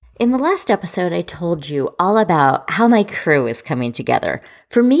In the last episode, I told you all about how my crew is coming together.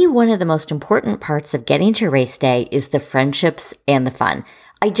 For me, one of the most important parts of getting to race day is the friendships and the fun.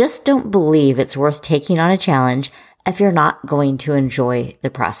 I just don't believe it's worth taking on a challenge if you're not going to enjoy the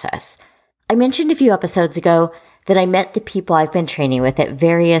process. I mentioned a few episodes ago that I met the people I've been training with at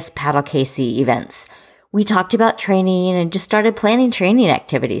various Paddle KC events. We talked about training and just started planning training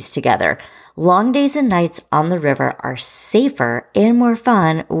activities together. Long days and nights on the river are safer and more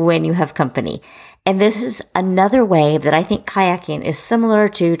fun when you have company. And this is another way that I think kayaking is similar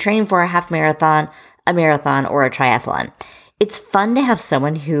to training for a half marathon, a marathon, or a triathlon. It's fun to have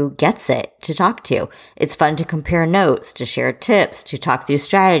someone who gets it to talk to. It's fun to compare notes, to share tips, to talk through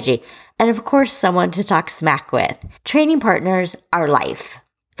strategy, and of course, someone to talk smack with. Training partners are life.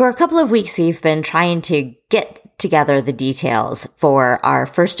 For a couple of weeks, we've been trying to get together the details for our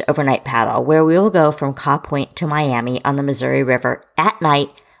first overnight paddle, where we will go from Caw Point to Miami on the Missouri River at night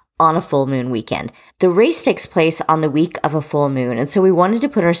on a full moon weekend. The race takes place on the week of a full moon, and so we wanted to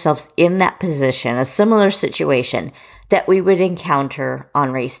put ourselves in that position, a similar situation that we would encounter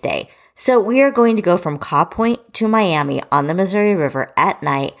on race day. So we are going to go from Caw Point to Miami on the Missouri River at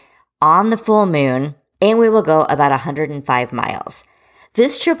night on the full moon, and we will go about 105 miles.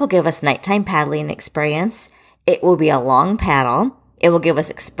 This trip will give us nighttime paddling experience. It will be a long paddle. It will give us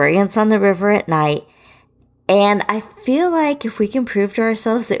experience on the river at night. And I feel like if we can prove to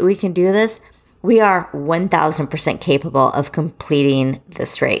ourselves that we can do this, we are 1,000% capable of completing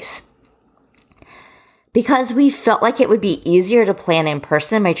this race. Because we felt like it would be easier to plan in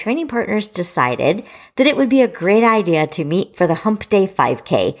person, my training partners decided that it would be a great idea to meet for the Hump Day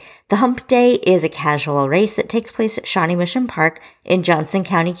 5K. The Hump Day is a casual race that takes place at Shawnee Mission Park in Johnson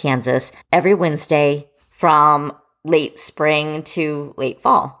County, Kansas, every Wednesday from late spring to late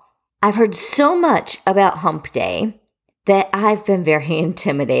fall. I've heard so much about Hump Day that I've been very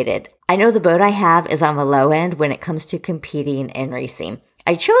intimidated. I know the boat I have is on the low end when it comes to competing and racing.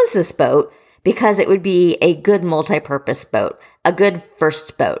 I chose this boat because it would be a good multi-purpose boat, a good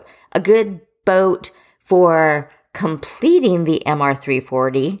first boat, a good boat for completing the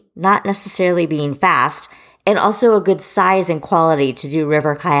MR340, not necessarily being fast, and also a good size and quality to do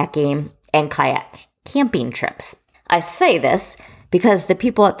river kayaking and kayak camping trips. I say this because the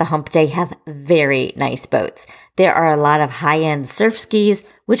people at the Hump Day have very nice boats. There are a lot of high-end surf skis,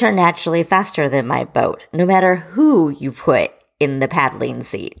 which are naturally faster than my boat, no matter who you put in the paddling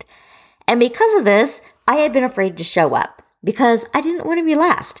seat. And because of this, I had been afraid to show up because I didn't want to be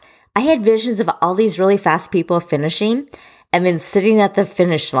last. I had visions of all these really fast people finishing and then sitting at the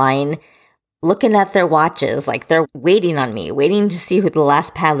finish line, looking at their watches like they're waiting on me, waiting to see who the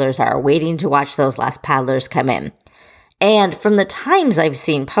last paddlers are, waiting to watch those last paddlers come in. And from the times I've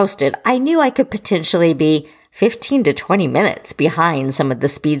seen posted, I knew I could potentially be 15 to 20 minutes behind some of the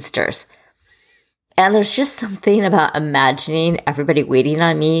speedsters. And there's just something about imagining everybody waiting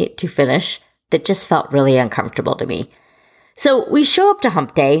on me to finish that just felt really uncomfortable to me. So we show up to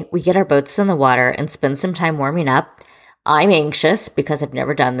Hump Day, we get our boats in the water and spend some time warming up. I'm anxious because I've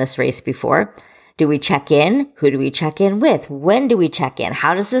never done this race before. Do we check in? Who do we check in with? When do we check in?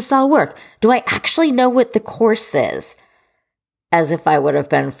 How does this all work? Do I actually know what the course is? As if I would have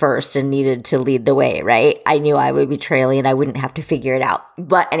been first and needed to lead the way, right? I knew I would be trailing and I wouldn't have to figure it out.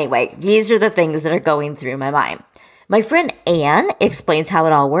 But anyway, these are the things that are going through my mind. My friend Anne explains how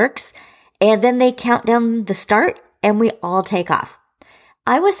it all works, and then they count down the start and we all take off.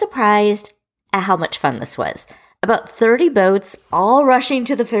 I was surprised at how much fun this was. About 30 boats all rushing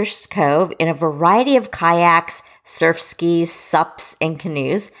to the first cove in a variety of kayaks, surf skis, sups, and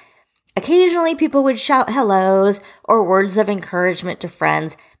canoes. Occasionally, people would shout hellos or words of encouragement to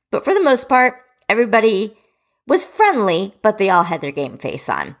friends, but for the most part, everybody was friendly, but they all had their game face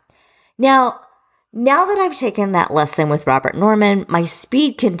on. Now that I've taken that lesson with Robert Norman, my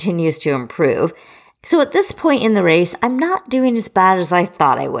speed continues to improve. So at this point in the race, I'm not doing as bad as I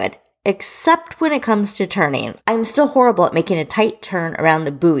thought I would, except when it comes to turning. I'm still horrible at making a tight turn around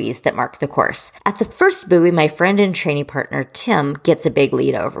the buoys that mark the course. At the first buoy, my friend and training partner Tim gets a big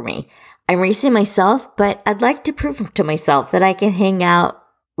lead over me. I'm racing myself, but I'd like to prove to myself that I can hang out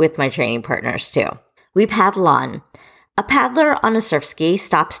with my training partners too. We paddle on. A paddler on a surf ski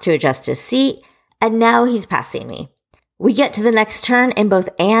stops to adjust his seat, and now he's passing me. We get to the next turn, and both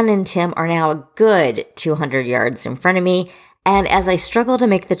Anne and Tim are now a good 200 yards in front of me, and as I struggle to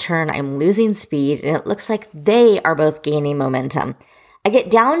make the turn, I'm losing speed, and it looks like they are both gaining momentum. I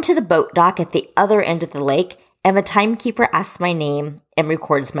get down to the boat dock at the other end of the lake, and the timekeeper asks my name and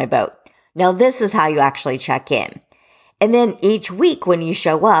records my boat. Now, this is how you actually check in. And then each week when you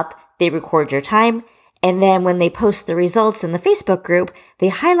show up, they record your time. And then when they post the results in the Facebook group, They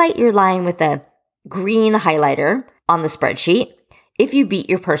highlight your line with a green highlighter on the spreadsheet if you beat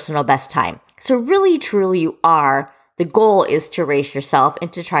your personal best time. So really, truly you are. The goal is to race yourself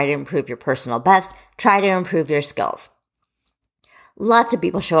and to try to improve your personal best, try to improve your skills. Lots of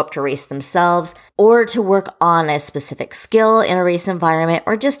people show up to race themselves or to work on a specific skill in a race environment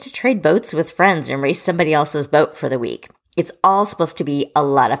or just to trade boats with friends and race somebody else's boat for the week. It's all supposed to be a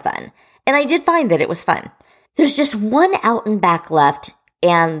lot of fun. And I did find that it was fun. There's just one out and back left,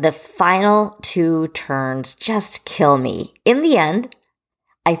 and the final 2 turns just kill me. In the end,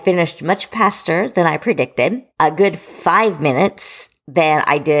 I finished much faster than I predicted, a good 5 minutes than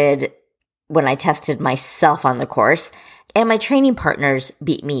I did when I tested myself on the course, and my training partners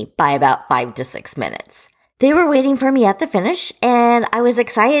beat me by about 5 to 6 minutes. They were waiting for me at the finish, and I was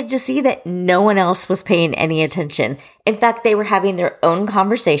excited to see that no one else was paying any attention. In fact, they were having their own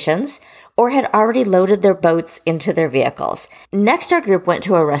conversations or had already loaded their boats into their vehicles. Next, our group went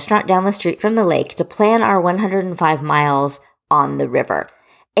to a restaurant down the street from the lake to plan our 105 miles on the river.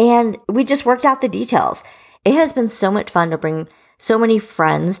 And we just worked out the details. It has been so much fun to bring so many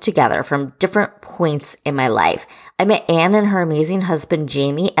friends together from different points in my life. I met Anne and her amazing husband,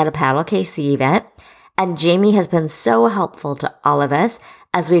 Jamie, at a Paddle KC event. And Jamie has been so helpful to all of us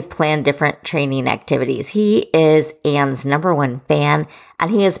as we've planned different training activities. He is Anne's #1 fan,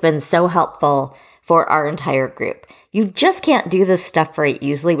 and he has been so helpful for our entire group. You just can't do this stuff very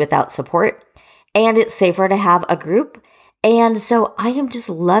easily without support, and it's safer to have a group. And so I am just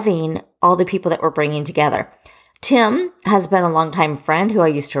loving all the people that we're bringing together. Tim has been a longtime friend who I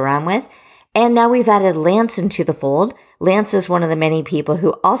used to run with, and now we've added Lance into the fold. Lance is one of the many people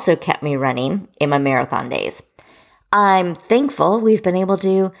who also kept me running in my marathon days. I'm thankful we've been able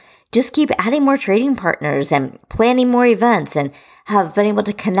to just keep adding more trading partners and planning more events and have been able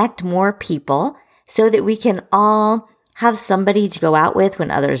to connect more people so that we can all have somebody to go out with when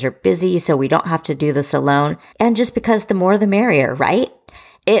others are busy so we don't have to do this alone. And just because the more the merrier, right?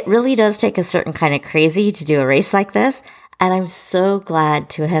 It really does take a certain kind of crazy to do a race like this. And I'm so glad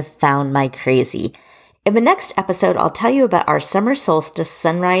to have found my crazy. In the next episode, I'll tell you about our summer solstice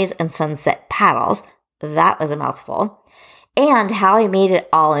sunrise and sunset paddles. That was a mouthful. And how I made it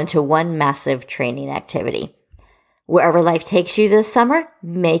all into one massive training activity. Wherever life takes you this summer,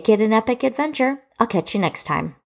 make it an epic adventure. I'll catch you next time.